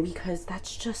early again because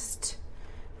that's just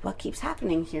what keeps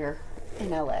happening here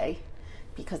in LA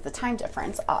because the time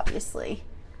difference, obviously.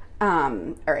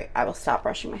 All right, I will stop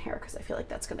brushing my hair because I feel like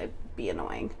that's going to be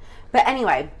annoying. But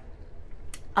anyway,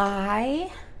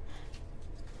 I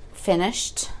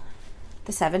finished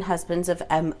The 7 Husbands of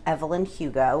Evelyn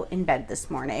Hugo in bed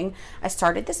this morning. I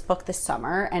started this book this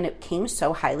summer and it came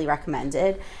so highly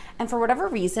recommended. And for whatever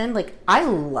reason, I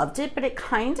loved it, but it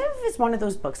kind of is one of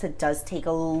those books that does take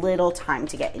a little time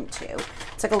to get into.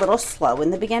 It's a little slow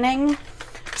in the beginning.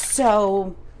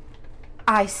 So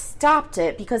I stopped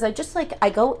it because I just I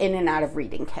go in and out of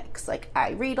reading kicks. I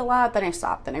read a lot, then I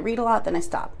stop, then I read a lot, then I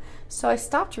stop. So I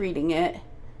stopped reading it,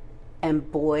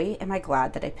 and boy, am I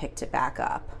glad that I picked it back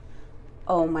up.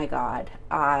 Oh my God,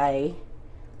 I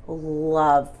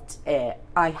loved it.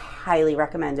 I highly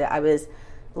recommend it. I was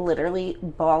literally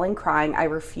bawling, crying. I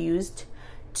refused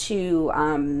to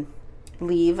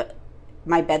leave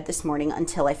my bed this morning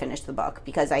until I finished the book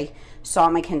because I saw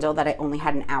on my Kindle that I only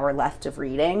had an hour left of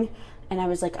reading, and I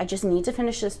was like, I just need to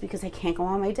finish this because I can't go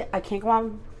on my day. I can't go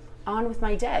on with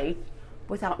my day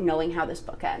without knowing how this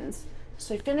book ends.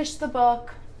 So I finished the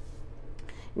book.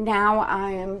 Now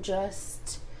I am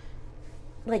just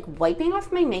wiping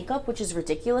off my makeup, which is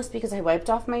ridiculous because I wiped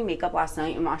off my makeup last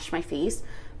night and washed my face.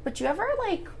 But you ever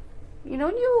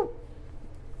when you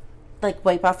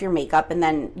wipe off your makeup and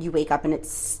then you wake up and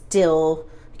it's still,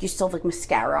 you still have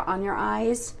mascara on your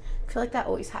eyes? I feel like that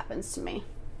always happens to me.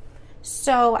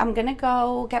 So I'm gonna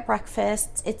go get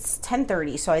breakfast. It's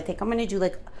 10:30, so I think I'm gonna do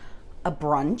a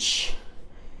brunch.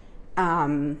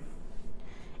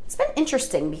 It's been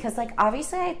interesting because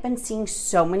obviously I've been seeing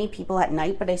so many people at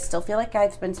night, but I still feel like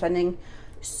I've been spending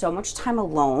so much time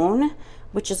alone,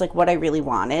 which is what I really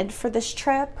wanted for this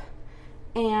trip.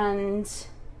 And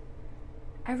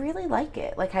I really like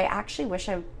it. I actually wish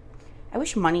I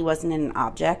wish money wasn't an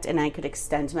object and I could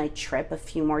extend my trip a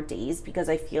few more days because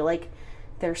I feel like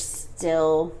there's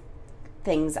still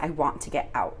things I want to get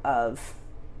out of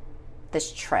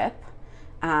this trip.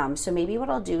 So maybe what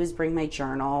I'll do is bring my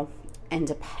journal and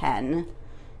a pen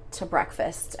to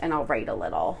breakfast and I'll write a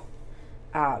little.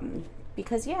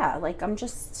 Because I'm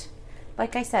just,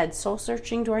 like I said, soul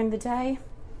searching during the day,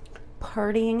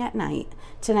 partying at night.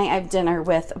 Tonight I have dinner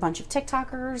with a bunch of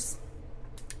TikTokers.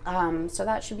 So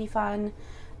that should be fun.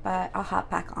 but I'll hop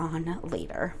back on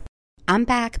later. I'm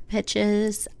back,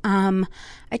 bitches.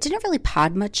 I didn't really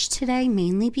pod much today,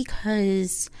 mainly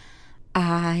because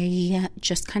I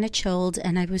just kind of chilled,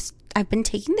 and I've been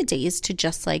taking the days to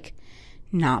just like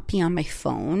not be on my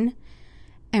phone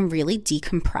and really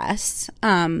decompress.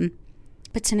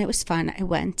 But tonight was fun. I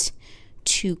went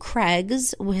to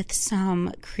Craig's with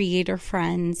some creator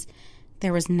friends.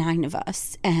 There was 9 of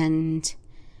us, and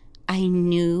I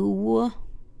knew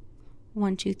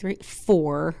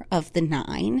 4 of the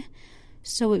 9.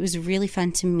 So it was really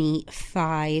fun to meet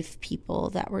 5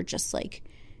 people that were just like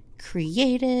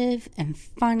creative and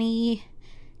funny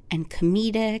and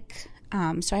comedic.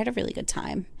 So I had a really good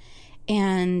time.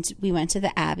 And we went to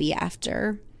the Abbey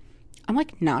after. I'm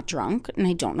like not drunk, and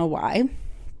I don't know why.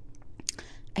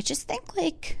 I just think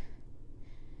like,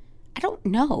 I don't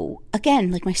know.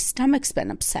 Again, like my stomach's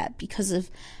been upset because of,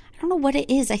 I don't know what it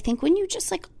is. I think when you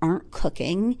just like aren't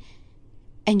cooking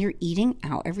and you're eating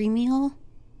out every meal,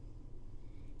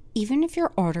 even if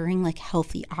you're ordering like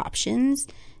healthy options,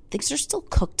 things are still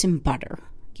cooked in butter.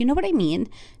 You know what I mean?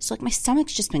 So like my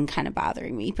stomach's just been kind of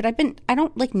bothering me, but I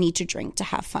don't like need to drink to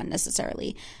have fun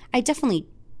necessarily. I definitely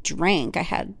drank. I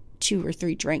had 2 or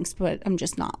 3 drinks, but I'm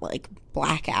just not like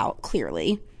blackout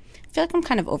clearly. I feel like I'm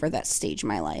kind of over that stage in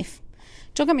my life.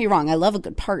 Don't get me wrong. I love a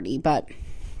good party, but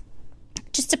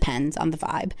it just depends on the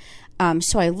vibe.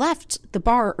 So I left the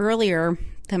bar earlier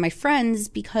than my friends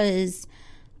because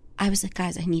I was like,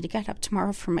 guys, I need to get up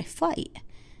tomorrow for my flight.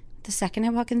 The second I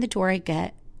walk in the door, I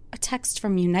get a text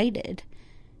from United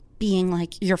being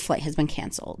like, your flight has been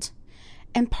canceled.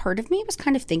 And part of me was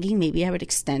kind of thinking maybe I would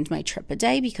extend my trip a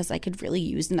day because I could really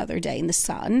use another day in the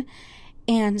sun.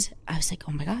 And I was like,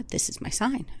 oh my God, this is my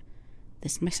sign.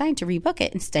 This is my sign to rebook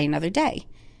it and stay another day.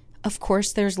 Of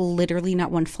course, there's literally not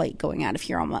one flight going out of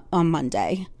here on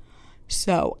Monday.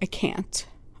 So I can't.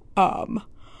 So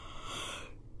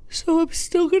I'm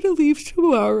still going to leave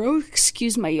tomorrow.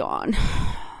 Excuse my yawn.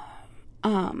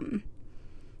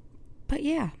 But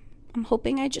yeah, I'm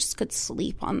hoping I just could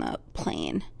sleep on the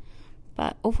plane.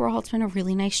 But overall, it's been a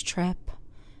really nice trip.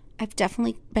 I've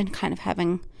definitely been kind of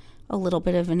having a little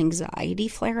bit of an anxiety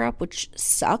flare-up, which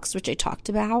sucks, which I talked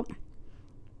about.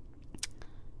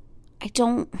 I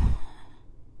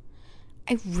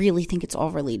really think it's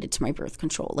all related to my birth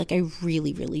control. Like, I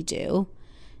really, really do.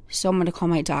 So I'm going to call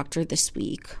my doctor this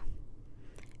week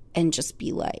and just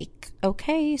be like,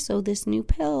 okay, so this new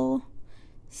pill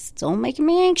still making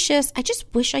me anxious. I just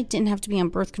wish I didn't have to be on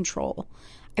birth control.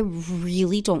 I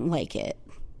really don't like it.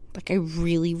 Like, I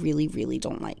really, really, really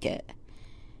don't like it.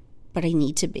 But I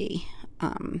need to be.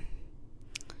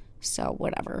 So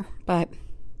whatever. But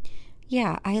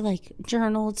yeah, I like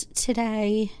journaled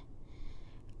today.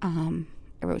 I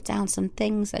wrote down some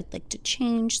things I'd like to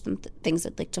change, some things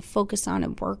I'd like to focus on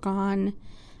and work on.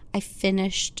 I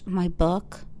finished my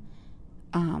book,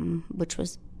 which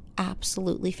was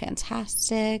absolutely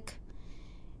fantastic.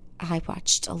 I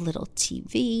watched a little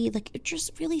TV, like it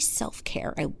just really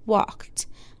self-care. I walked,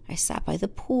 I sat by the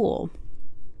pool.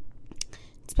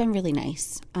 It's been really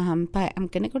nice. But I'm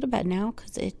going to go to bed now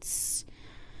because it's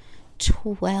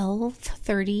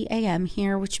 12:30 a.m.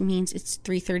 here, which means it's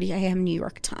 3:30 a.m. New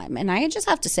York time. And I just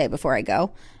have to say before I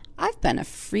go, I've been a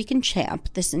freaking champ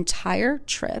this entire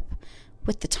trip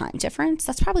with the time difference.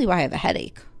 That's probably why I have a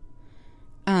headache.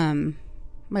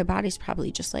 My body's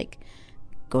probably just like,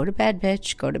 go to bed,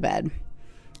 bitch, go to bed.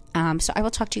 So I will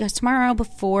talk to you guys tomorrow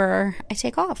before I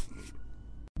take off.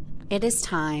 It is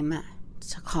time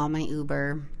to call my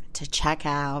Uber, to check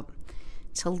out,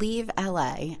 to leave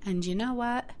LA. And you know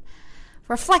what?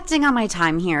 Reflecting on my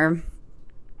time here,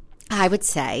 I would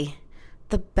say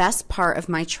the best part of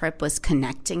my trip was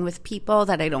connecting with people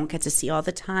that I don't get to see all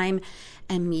the time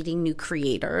and meeting new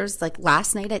creators. Like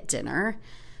last night at dinner,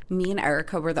 me and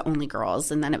Erica were the only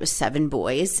girls, and then it was 7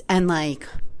 boys. And like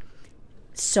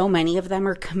so many of them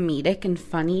are comedic and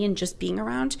funny, and just being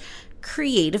around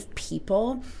creative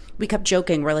people. We kept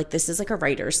joking, we're like, this is like a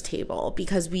writer's table,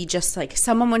 because we just like,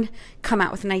 someone would come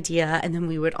out with an idea and then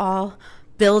we would all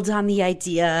build on the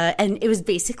idea, and it was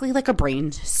basically like a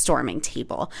brainstorming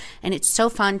table. And it's so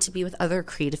fun to be with other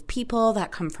creative people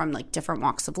that come from like different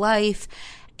walks of life.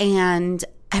 And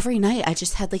every night I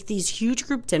just had like these huge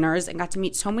group dinners and got to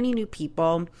meet so many new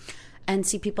people and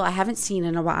see people I haven't seen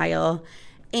in a while.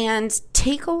 And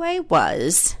takeaway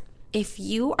was, if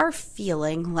you are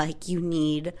feeling like you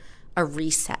need a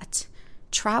reset,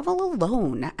 travel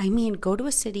alone. I mean, go to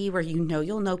a city where you know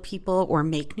you'll know people or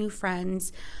make new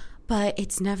friends, but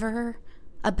it's never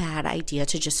a bad idea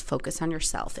to just focus on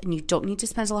yourself. And you don't need to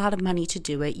spend a lot of money to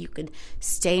do it. You could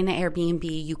stay in an Airbnb.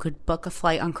 You could book a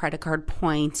flight on credit card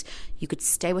points. You could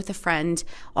stay with a friend.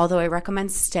 Although I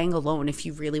recommend staying alone if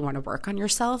you really want to work on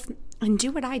yourself. And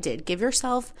do what I did. Give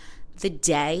yourself the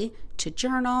day to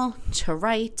journal, to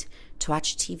write, to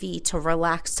watch TV, to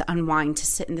relax, to unwind, to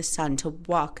sit in the sun, to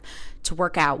walk, to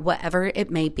work out, whatever it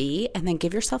may be. And then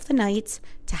give yourself the nights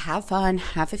to have fun,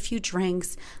 have a few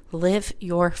drinks, live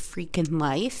your freaking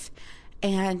life.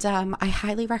 And I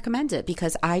highly recommend it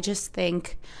because I just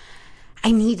think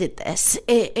I needed this.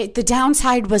 The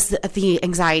downside was the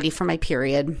anxiety for my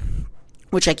period,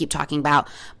 which I keep talking about.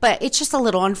 But it's just a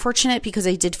little unfortunate because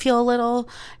I did feel a little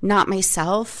not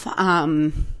myself.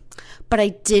 But I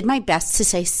did my best to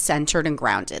stay centered and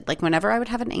grounded. Like whenever I would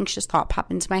have an anxious thought pop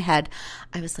into my head,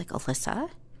 I was like, Alyssa,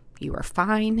 you are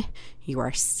fine. You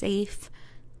are safe.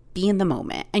 Be in the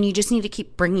moment. And you just need to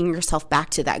keep bringing yourself back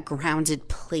to that grounded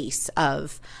place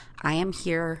of, I am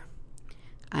here.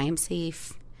 I am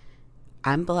safe.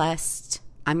 I'm blessed.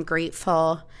 I'm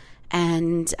grateful.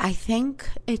 And I think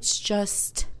it's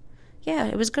just,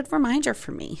 it was a good reminder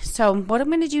for me. So what I'm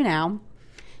going to do now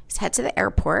is head to the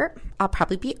airport. I'll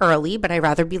probably be early, but I'd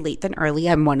rather be late than early.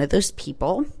 I'm one of those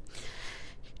people.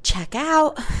 Check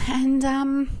out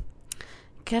and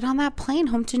get on that plane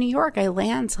home to New York. I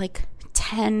land like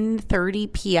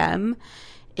 10:30 p.m.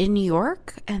 in New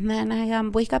York, and then I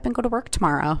wake up and go to work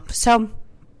tomorrow. So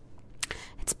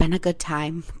it's been a good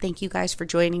time. Thank you guys for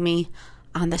joining me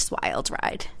on this wild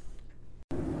ride.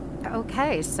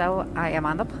 Okay, so I am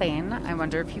on the plane. I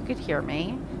wonder if you could hear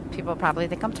me. People probably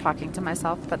think I'm talking to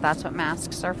myself, but that's what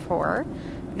masks are for.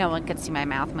 No one could see my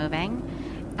mouth moving.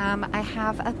 I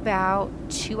have about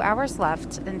 2 hours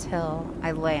left until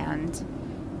I land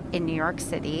in New York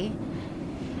City.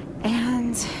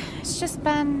 And it's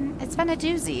been a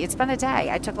doozy. It's been a day.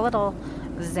 I took a little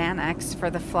Xanax for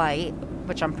the flight,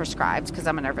 which I'm prescribed because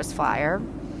I'm a nervous flyer.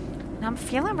 And I'm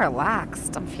feeling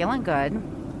relaxed. I'm feeling good.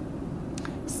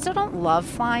 Still don't love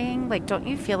flying. Like, don't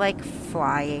you feel like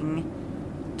flying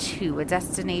to a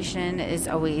destination is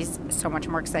always so much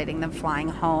more exciting than flying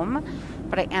home?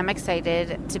 But I am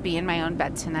excited to be in my own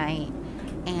bed tonight.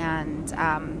 And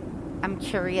I'm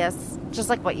curious, just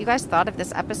like what you guys thought of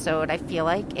this episode. I feel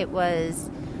like it was,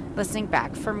 listening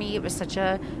back for me, it was such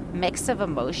a mix of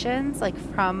emotions, like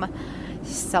from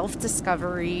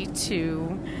self-discovery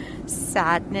to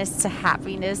sadness to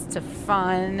happiness to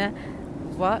fun.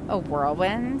 What a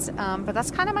whirlwind. But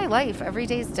that's kind of my life. Every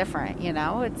day is different, you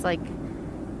know? It's like,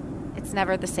 it's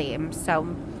never the same.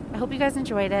 So I hope you guys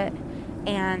enjoyed it.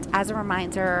 And as a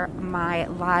reminder, my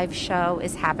live show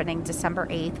is happening December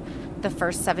 8th. The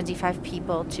first 75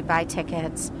 people to buy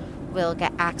tickets will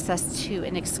get access to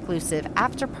an exclusive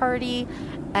after party,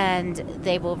 and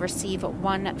they will receive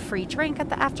one free drink at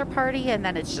the after party, and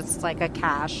then it's just like a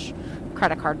cash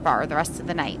credit card bar the rest of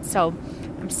the night. So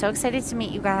I'm so excited to meet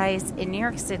you guys in New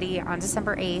York City on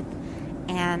December 8th,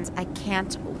 and I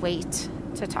can't wait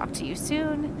to talk to you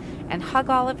soon and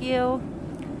hug all of you,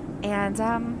 and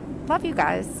love you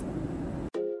guys.